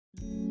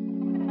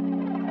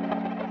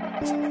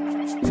We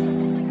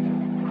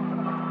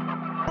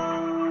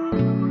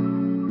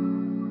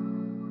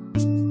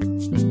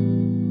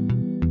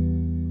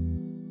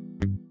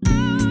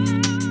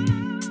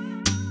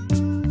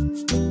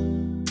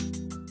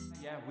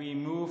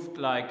moved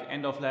like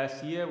end of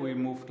last year, we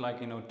moved like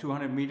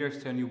 200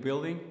 meters to a new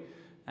building,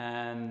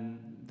 and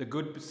the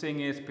good thing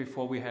is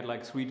before we had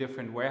like 3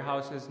 different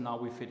warehouses, now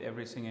we fit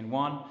everything in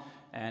one,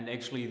 and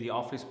actually the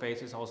office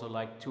space is also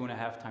like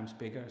 2.5 times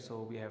bigger,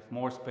 so we have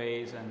more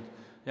space and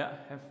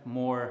have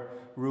more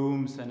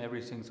rooms and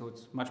everything, so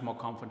it's much more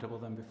comfortable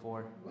than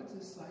before. What's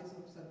the size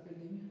of that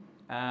building?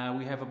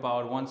 We have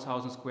about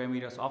 1,000 square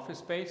meters office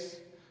space,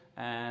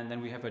 and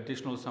then we have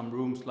additional some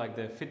rooms like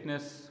the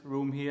fitness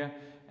room here,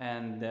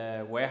 and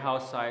the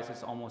warehouse size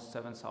is almost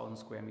 7,000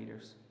 square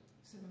meters.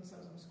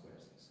 7,000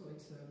 squares, so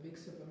it's a big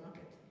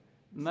supermarket.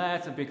 Nah,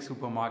 it's a big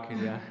supermarket,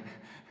 yeah.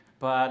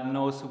 But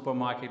no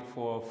supermarket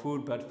for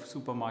food, but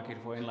supermarket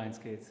for inline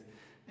skates.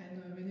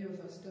 And many of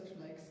the stuff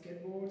like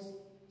skateboards,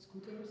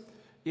 scooters?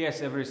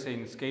 Yes,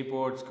 everything.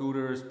 Skateboards,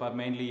 scooters, but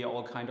mainly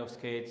all kind of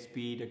skates,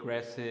 speed,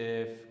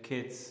 aggressive,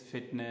 kids,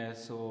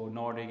 fitness, so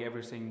Nordic,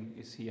 everything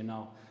is here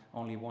now.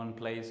 Only one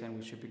place, and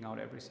we're shipping out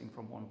everything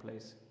from one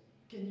place.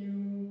 Can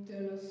you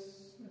tell us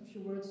a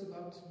few words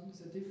about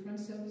the different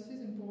services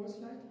in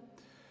Powerslide?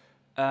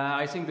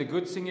 I think the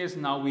good thing is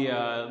now we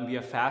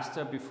are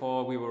faster.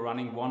 Before we were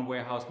running one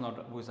warehouse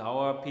not with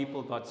our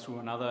people but through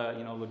another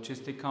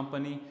logistic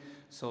company.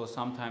 So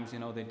sometimes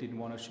they didn't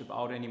want to ship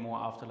out anymore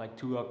after like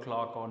 2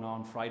 o'clock, or now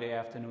on Friday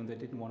afternoon they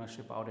didn't want to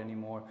ship out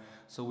anymore.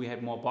 So we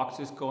had more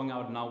boxes going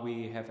out. Now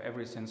we have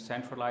everything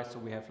centralized, so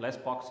we have less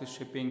boxes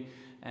shipping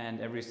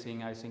and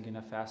everything, I think, in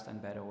a fast and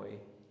better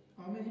way.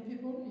 How many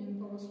people in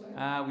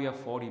Powerslide? We have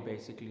 40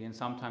 basically, and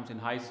sometimes in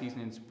high season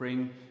in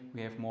spring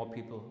we have more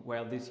people.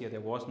 Well, this year there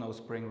was no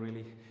spring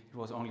really, it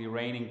was only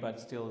raining, but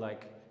still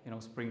like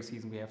spring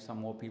season we have some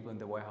more people in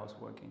the warehouse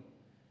working.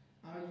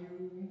 Are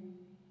you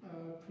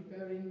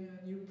preparing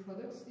new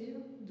products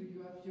here? Do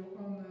you have your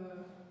own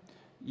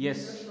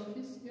yes,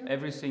 office here?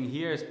 Everything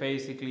here is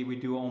basically we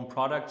do own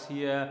products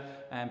here,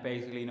 and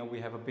basically we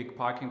have a big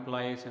parking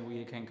place and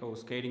we can go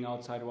skating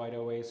outside right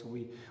away. So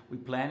we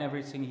plan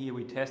everything here,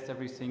 we test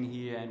everything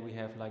here, and we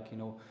have like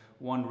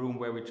one room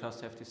where we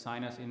just have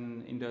designers,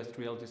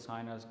 industrial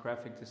designers,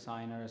 graphic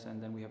designers,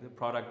 and then we have the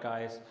product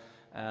guys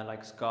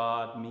like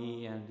Scott,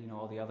 me, and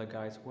all the other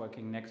guys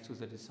working next to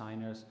the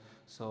designers.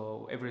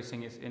 So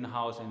everything is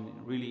in-house and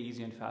really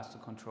easy and fast to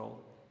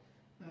control.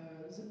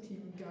 The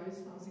team guys,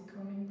 are they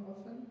coming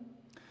often?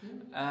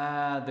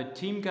 The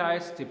team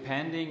guys,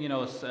 depending,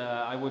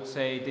 I would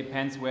say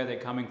depends where they're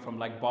coming from.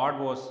 Like Bart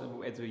was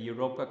at the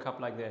Europa Cup,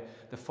 like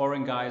the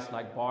foreign guys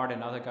like Bart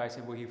and other guys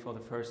that were here for the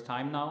first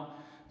time now.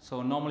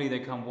 So normally they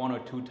come 1 or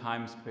 2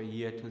 times per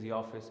year to the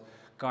office.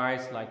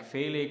 Guys like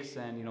Felix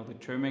and the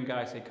German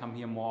guys, they come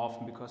here more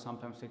often because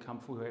sometimes they come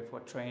for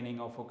training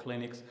or for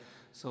clinics.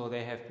 So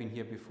they have been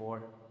here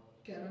before.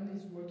 Karen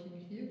is working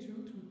here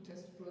too to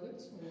test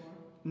products, or?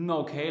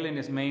 No, Kalen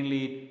is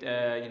mainly,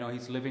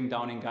 he's living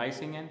down in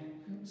Geisingen,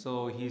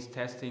 so he's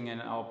testing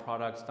our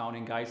products down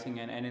in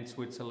Geisingen and in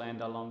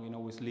Switzerland along,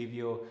 with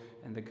Livio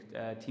and the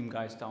team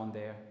guys down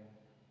there.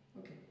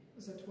 Okay,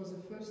 that was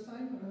the first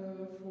time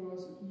for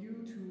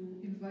you to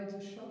invite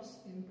the shops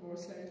in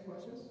Powerslide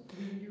headquarters.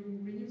 Will you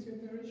renew the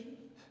operation?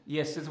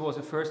 Yes, this was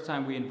the first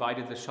time we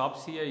invited the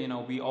shops here.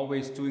 We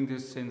always doing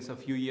this since a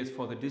few years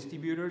for the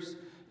distributors,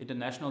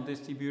 international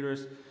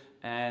distributors.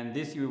 And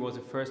this year was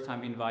the first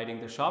time inviting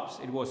the shops.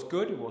 It was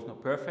good, it was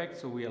not perfect,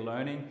 so we are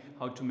learning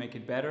how to make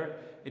it better.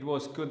 It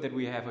was good that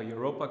we have a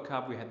Europa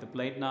Cup, we had the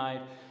Blade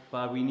Night,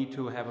 but we need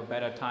to have a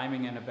better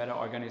timing and a better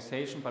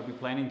organization. But we're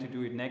planning to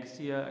do it next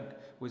year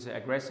with an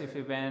aggressive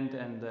event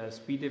and the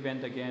speed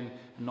event again,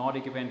 a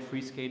Nordic event,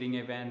 free skating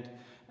event.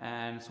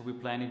 And so we're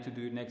planning to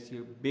do it next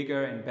year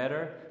bigger and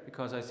better,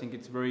 because I think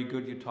it's very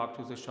good. You talk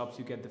to the shops,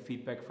 you get the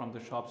feedback from the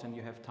shops, and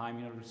you have time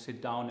to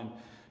sit down and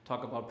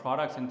talk about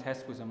products and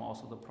test with them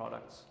also the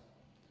products.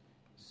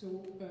 So,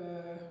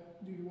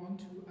 do you want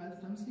to add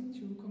something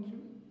to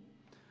conclude?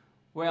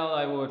 Well,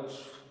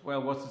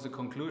 what's the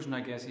conclusion?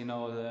 I guess,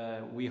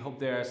 we hope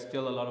there are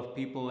still a lot of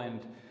people and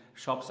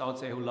shops out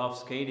there who love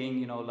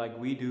skating, like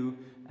we do.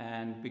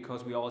 And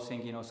because we all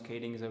think,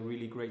 skating is a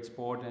really great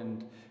sport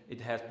and it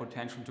has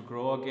potential to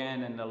grow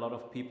again. And a lot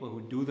of people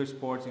who do the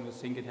sports,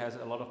 think it has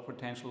a lot of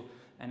potential,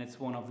 and it's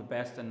one of the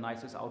best and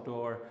nicest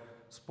outdoor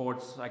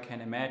sports I can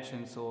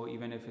imagine. So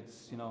even if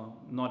it's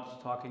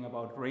not talking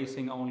about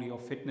racing only or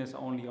fitness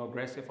only or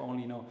aggressive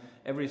only,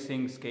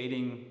 everything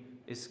skating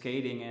is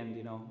skating, and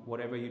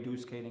whatever you do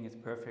skating is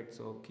perfect.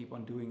 So keep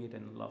on doing it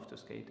and love to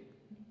skate.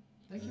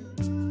 Thank you.